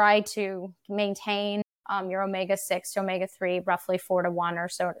want to try to maintain your omega-6 to omega-3, roughly 4-1 or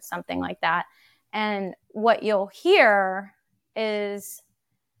so, something like that. And what you'll hear is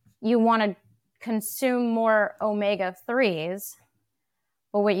you want to consume more omega-3s,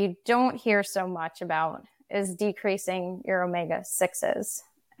 but what you don't hear so much about is decreasing your omega-6s,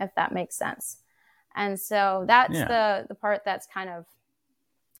 if that makes sense. And so that's the part that's kind of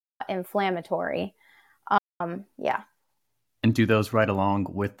inflammatory. And do those right along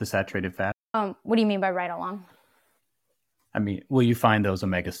with the saturated fat? What do you mean by right along? I mean, will you find those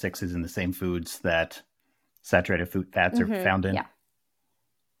omega-6s in the same foods that saturated fats are found in? Yeah.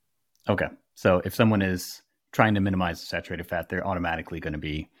 Okay. So if someone is trying to minimize the saturated fat, they're automatically going to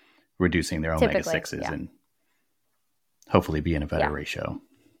be reducing their omega-6s and hopefully be in a better ratio.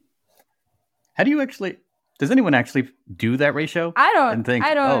 How do you does anyone actually do that ratio? I don't. And think,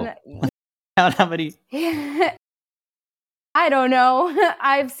 how many? I don't know.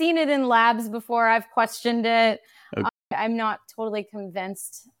 I've seen it in labs before. I've questioned it. Okay. I'm not totally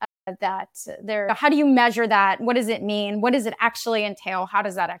convinced that how do you measure that? What does it mean? What does it actually entail? How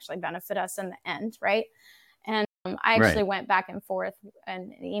does that actually benefit us in the end, right? And I actually went back and forth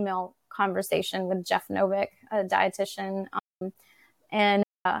in an email conversation with Jeff Novick, a dietitian, and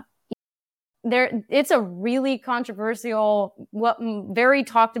it's a really controversial, very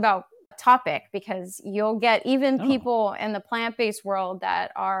talked about topic, because you'll get even people in the plant-based world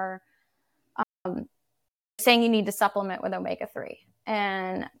that are saying you need to supplement with omega-3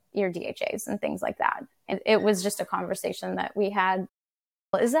 and your DHAs and things like that. And it was just a conversation that we had.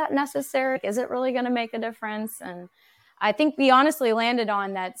 Is that necessary? Is it really going to make a difference? And I think we honestly landed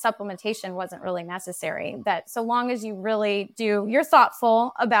on that supplementation wasn't really necessary, that so long as you're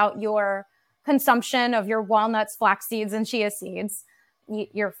thoughtful about your consumption of your walnuts, flax seeds, and chia seeds,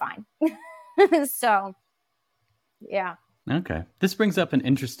 you're fine. So, yeah. Okay. This brings up an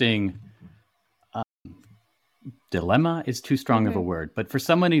interesting dilemma is too strong of a word, but for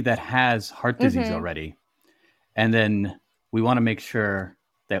somebody that has heart disease already, and then we want to make sure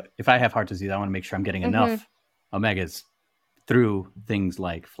that if I have heart disease, I want to make sure I'm getting enough omegas through things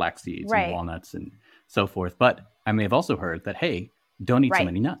like flax seeds and walnuts and so forth. But I may have also heard that, hey, don't eat so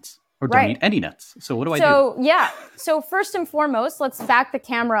many nuts. Or don't eat any nuts. So what do I do? So first and foremost, let's back the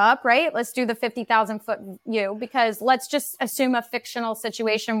camera up, right? Let's do the 50,000 foot view, because let's just assume a fictional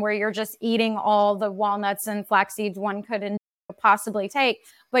situation where you're just eating all the walnuts and flax seeds one could possibly take,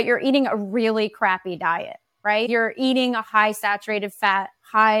 but you're eating a really crappy diet, right? You're eating a high saturated fat,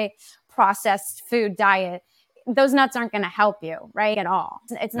 high processed food diet. Those nuts aren't going to help you, right? At all.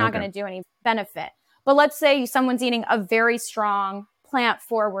 It's not going to do any benefit. But let's say someone's eating a very strong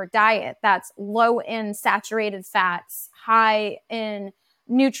plant-forward diet that's low in saturated fats, high in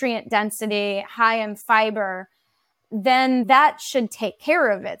nutrient density, high in fiber, then that should take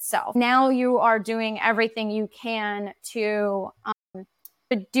care of itself. Now you are doing everything you can to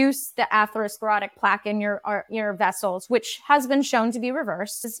reduce the atherosclerotic plaque in your vessels, which has been shown to be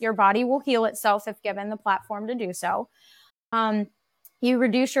reversed. Your body will heal itself if given the platform to do so. You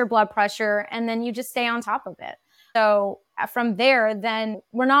reduce your blood pressure, and then you just stay on top of it. So from there, then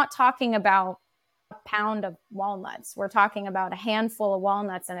we're not talking about a pound of walnuts. We're talking about a handful of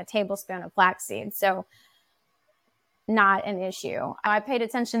walnuts and a tablespoon of flaxseed. So not an issue. I paid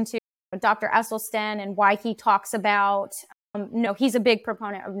attention to Dr. Esselstyn and why he talks about, he's a big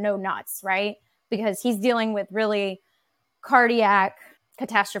proponent of no nuts, right? Because he's dealing with really cardiac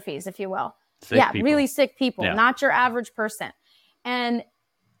catastrophes, if you will. People. Really sick people, not your average person. And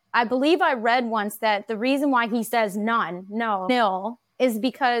I believe I read once that the reason why he says nil, is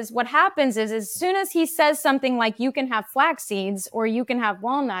because what happens is as soon as he says something like you can have flax seeds or you can have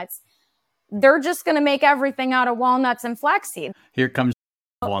walnuts, they're just going to make everything out of walnuts and flaxseed. Here comes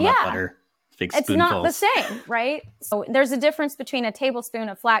walnut butter. Big it's not the same, right? So there's a difference between a tablespoon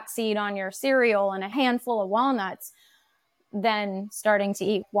of flaxseed on your cereal and a handful of walnuts than starting to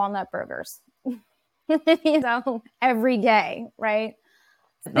eat walnut burgers every day, right?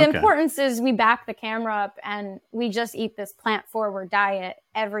 The importance is we back the camera up and we just eat this plant-forward diet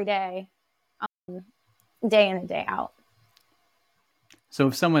every day, day in and day out. So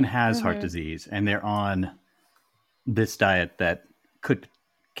if someone has heart disease and they're on this diet that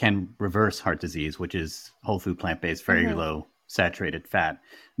can reverse heart disease, which is whole food plant-based, very low saturated fat,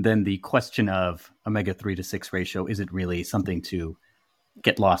 then the question of omega-3 to 6 ratio isn't really something to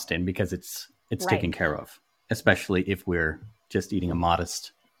get lost in because it's taken care of, especially if we're just eating a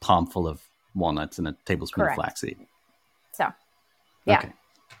modest palmful of walnuts and a tablespoon of flaxseed. So, yeah. Okay.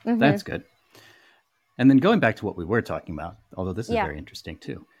 That's good. And then going back to what we were talking about, although this is very interesting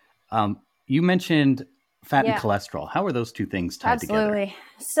too. You mentioned fat and cholesterol. How are those two things tied together?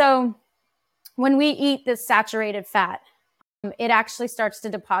 So when we eat this saturated fat, it actually starts to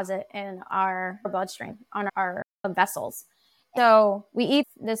deposit in our bloodstream, on our vessels. So we eat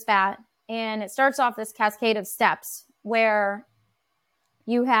this fat and it starts off this cascade of steps where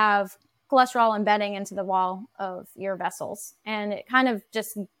you have cholesterol embedding into the wall of your vessels. And it kind of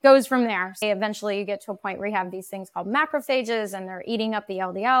just goes from there. So eventually you get to a point where you have these things called macrophages and they're eating up the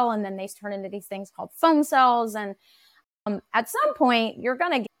LDL, and then they turn into these things called foam cells. And at some point you're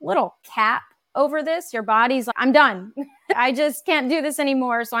going to get a little cap over this. Your body's like, I'm done. I just can't do this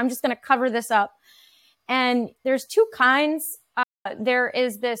anymore. So I'm just going to cover this up. And there's two kinds. There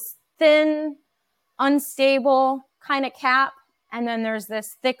is this thin, unstable kind of cap. And then there's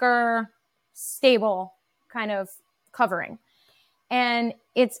this thicker, stable kind of covering. And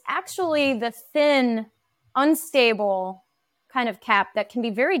it's actually the thin, unstable kind of cap that can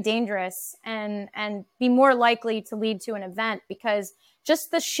be very dangerous and be more likely to lead to an event, because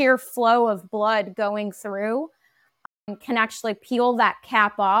just the sheer flow of blood going through can actually peel that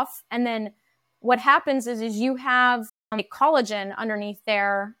cap off. And then what happens is you have a collagen underneath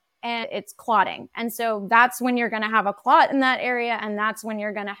there, and it's clotting. And so that's when you're going to have a clot in that area. And that's when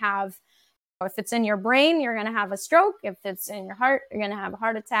you're going to have, if it's in your brain, you're going to have a stroke. If it's in your heart, you're going to have a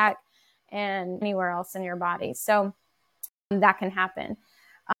heart attack, and anywhere else in your body. So that can happen.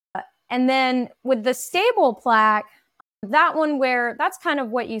 And then with the stable plaque, that one that's kind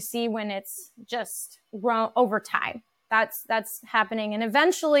of what you see when it's just grown over time. That's happening. And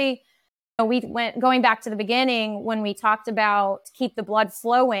eventually, we went going back to the beginning when we talked about keep the blood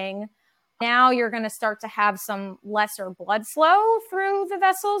flowing. Now you're going to start to have some lesser blood flow through the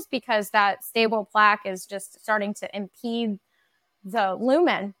vessels because that stable plaque is just starting to impede the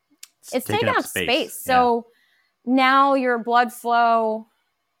lumen. It's taking up space. So now your blood flow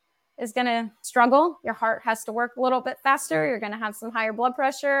is going to struggle. Your heart has to work a little bit faster. You're going to have some higher blood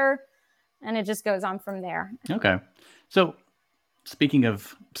pressure, and it just goes on from there. Okay. So speaking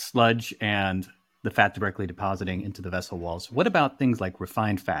of sludge and the fat directly depositing into the vessel walls, what about things like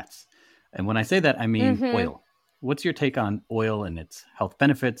refined fats? And when I say that, I mean oil. What's your take on oil and its health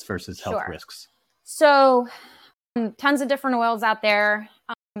benefits versus health risks? So tons of different oils out there.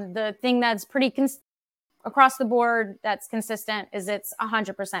 The thing that's pretty across the board that's consistent is it's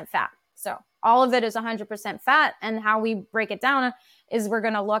 100% fat. So all of it is 100% fat. And how we break it down is we're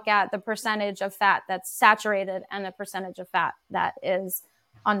going to look at the percentage of fat that's saturated and the percentage of fat that is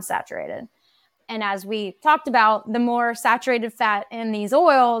unsaturated. And as we talked about, the more saturated fat in these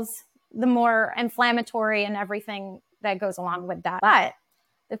oils, the more inflammatory and everything that goes along with that. But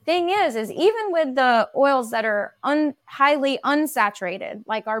the thing is even with the oils that are highly unsaturated,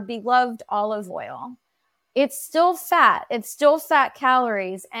 like our beloved olive oil, it's still fat. It's still fat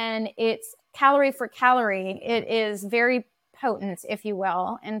calories, and it's calorie for calorie. It is very potent, if you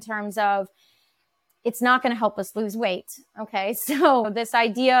will, in terms of it's not going to help us lose weight. Okay. So this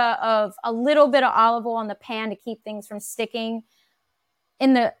idea of a little bit of olive oil in the pan to keep things from sticking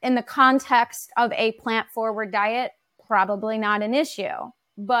in the context of a plant forward diet, probably not an issue.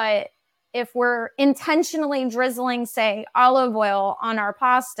 But if we're intentionally drizzling, say, olive oil on our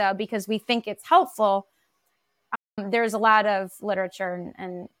pasta because we think it's helpful, there's a lot of literature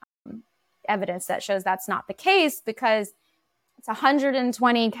and evidence that shows that's not the case, because it's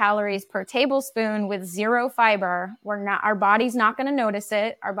 120 calories per tablespoon with 0 fiber. Our body's not going to notice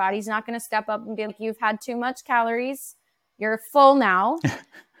it. Our body's not going to step up and be like, you've had too much calories. You're full now.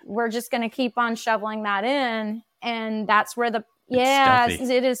 We're just going to keep on shoveling that in. And that's where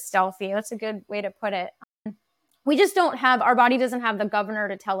it is stealthy. That's a good way to put it. We just our body doesn't have the governor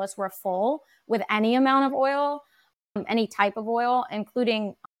to tell us we're full with any amount of oil, any type of oil,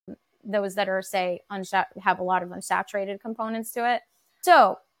 including those that are, say, have a lot of unsaturated components to it.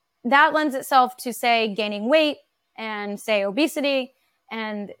 So that lends itself to, say, gaining weight and, say, obesity.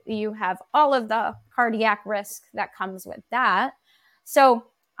 And you have all of the cardiac risk that comes with that. So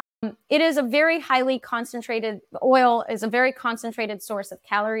it is a very highly concentrated, oil is a very concentrated source of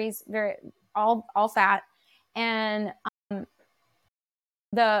calories, all fat. And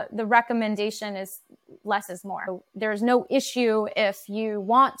the recommendation is less is more. There's no issue if you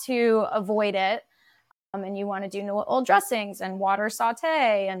want to avoid it and you want to do no oil dressings and water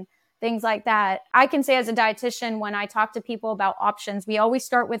saute and things like that. I can say as a dietitian, when I talk to people about options, we always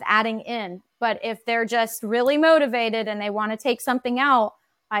start with adding in. But if they're just really motivated and they want to take something out,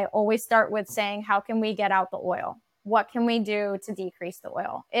 I always start with saying, how can we get out the oil? What can we do to decrease the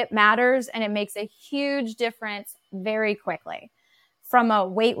oil? It matters, and it makes a huge difference very quickly from a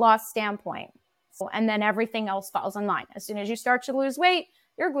weight loss standpoint. And then everything else falls in line. As soon as you start to lose weight,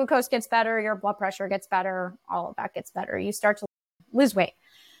 your glucose gets better, your blood pressure gets better, all of that gets better. You start to lose weight.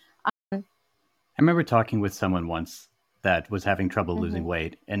 I remember talking with someone once that was having trouble losing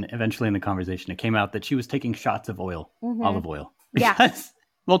weight. And eventually in the conversation, it came out that she was taking shots of oil, olive oil.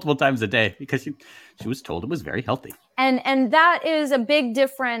 Multiple times a day, because she was told it was very healthy. And that is a big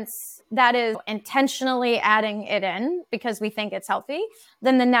difference. That is intentionally adding it in because we think it's healthy.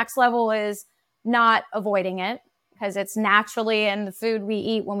 Then the next level is not avoiding it, because it's naturally in the food we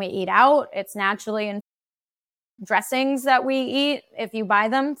eat when we eat out. It's naturally in dressings that we eat. If you buy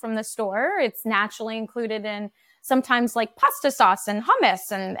them from the store, it's naturally included in sometimes like pasta sauce and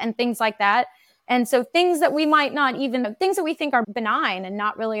hummus and things like that. And so things that we might not even, things that we think are benign and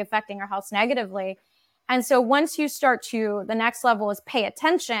not really affecting our health negatively. And so once you start to, the next level is pay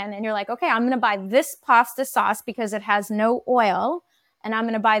attention, and you're like, okay, I'm going to buy this pasta sauce because it has no oil. And I'm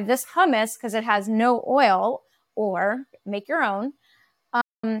going to buy this hummus because it has no oil, or make your own.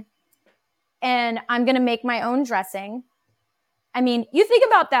 And I'm going to make my own dressing. I mean, you think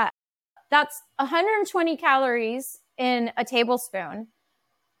about that. That's 120 calories in a tablespoon.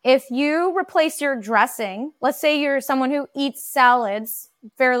 If you replace your dressing, let's say you're someone who eats salads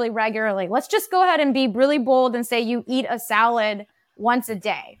fairly regularly. Let's just go ahead and be really bold and say you eat a salad once a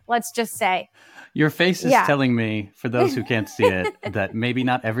day. Let's just say. Your face is telling me, for those who can't see it, that maybe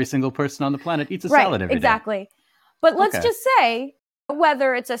not every single person on the planet eats a salad every day. Exactly. But let's just say,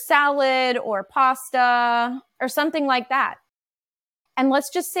 whether it's a salad or pasta or something like that. And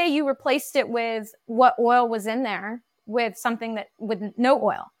let's just say you replaced it with what oil was in there, with something that with no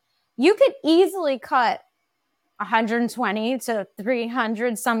oil. You could easily cut 120 to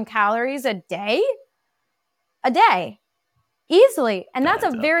 300 some calories a day easily. And that's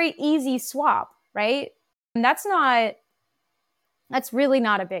a very easy swap, right? And that's really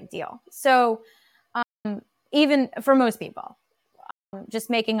not a big deal. So even for most people, just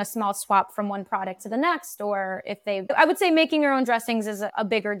making a small swap from one product to the next, or I would say making your own dressings is a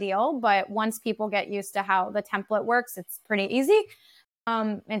bigger deal, but once people get used to how the template works, it's pretty easy.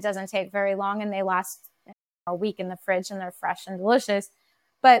 It doesn't take very long, and they last a week in the fridge, and they're fresh and delicious.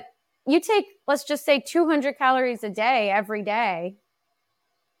 But you take, let's just say 200 calories a day, every day,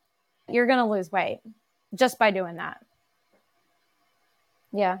 you're going to lose weight just by doing that.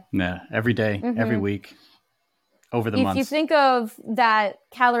 Yeah. Every day, every week. Over the months. If you think of that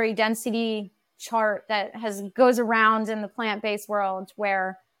calorie density chart that goes around in the plant-based world,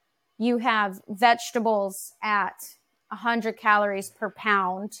 where you have vegetables at 100 calories per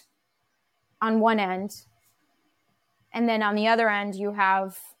pound on one end, and then on the other end you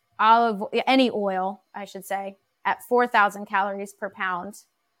have any oil, I should say, at 4,000 calories per pound.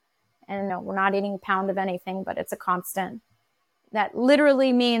 And no, we're not eating a pound of anything, but it's a constant. That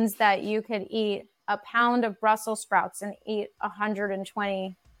literally means that you could eat a pound of Brussels sprouts and eat 100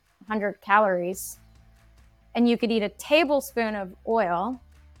 calories. And you could eat a tablespoon of oil,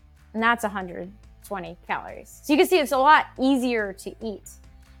 and that's 120 calories. So you can see it's a lot easier to eat.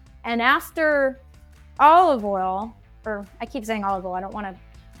 And after olive oil, or I keep saying olive oil, I don't want to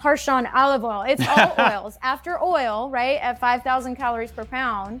harsh on olive oil. It's all oils. After oil, right, at 5,000 calories per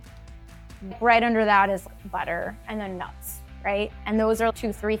pound, Right under that is butter and then nuts, right? And those are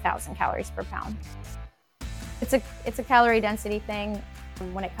 3,000 calories per pound. It's a calorie density thing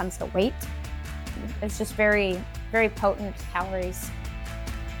when it comes to weight. It's just very, very potent calories.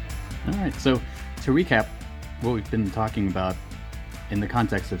 All right, so to recap what we've been talking about in the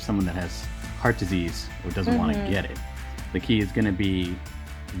context of someone that has heart disease or doesn't want to get it, the key is going to be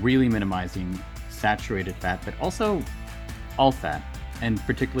really minimizing saturated fat, but also all fat, and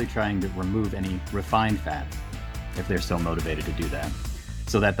particularly trying to remove any refined fat if they're so motivated to do that,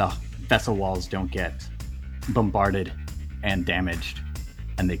 so that the vessel walls don't get bombarded and damaged,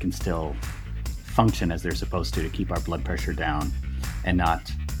 and they can still function as they're supposed to keep our blood pressure down and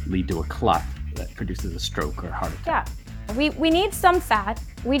not lead to a clot that produces a stroke or a heart attack. Yeah, we need some fat.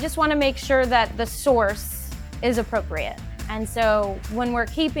 We just want to make sure that the source is appropriate. And so when we're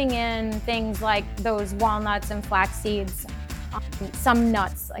keeping in things like those walnuts and flax seeds, some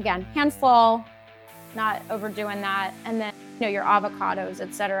nuts, again, handful, not overdoing that, and then your avocados,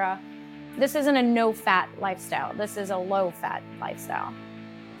 etc. This isn't a no-fat lifestyle. This is a low-fat lifestyle.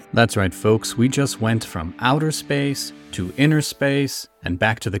 That's right, folks. We just went from outer space to inner space and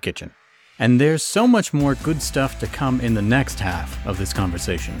back to the kitchen. And there's so much more good stuff to come in the next half of this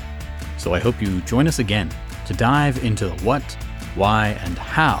conversation. So I hope you join us again to dive into the what, why, and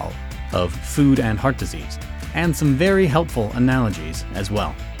how of food and heart disease, and some very helpful analogies as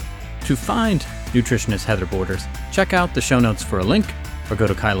well. To find nutritionist Heather Borders, check out the show notes for a link, or go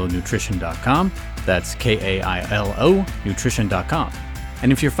to KailoNutrition.com. That's KAILO nutrition.com.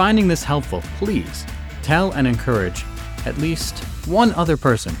 And if you're finding this helpful, please tell and encourage at least one other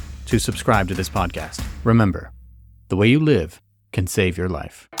person to subscribe to this podcast. Remember, the way you live can save your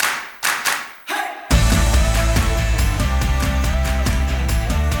life.